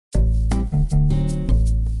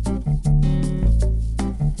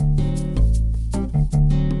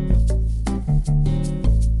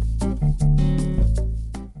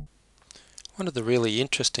One of the really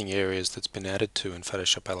interesting areas that's been added to in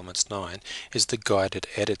Photoshop Elements 9 is the guided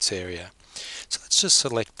edits area. So let's just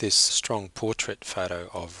select this strong portrait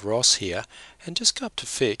photo of Ross here and just go up to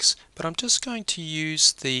fix, but I'm just going to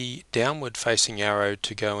use the downward facing arrow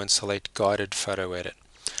to go and select guided photo edit.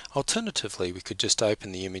 Alternatively, we could just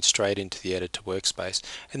open the image straight into the editor workspace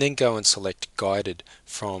and then go and select guided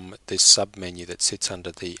from this sub menu that sits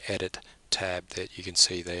under the edit tab that you can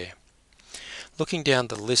see there. Looking down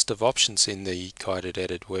the list of options in the guided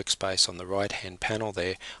edit workspace on the right hand panel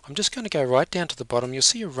there, I'm just going to go right down to the bottom. You'll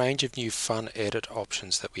see a range of new fun edit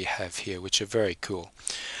options that we have here, which are very cool.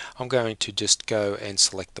 I'm going to just go and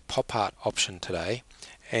select the pop art option today,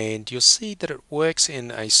 and you'll see that it works in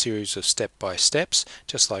a series of step-by-steps,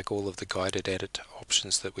 just like all of the guided edit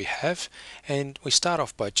options that we have. And we start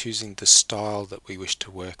off by choosing the style that we wish to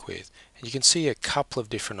work with. And you can see a couple of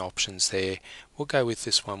different options there. We'll go with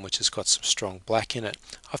this one, which has got some strong black in it.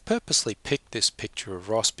 I've purposely picked this picture of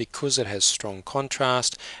Ross because it has strong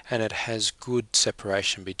contrast and it has good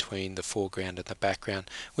separation between the foreground and the background,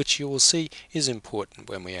 which you will see is important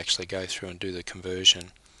when we actually go through and do the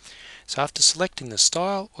conversion. So after selecting the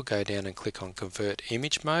style, we'll go down and click on Convert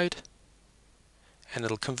Image Mode, and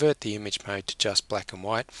it'll convert the image mode to just black and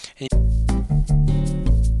white. And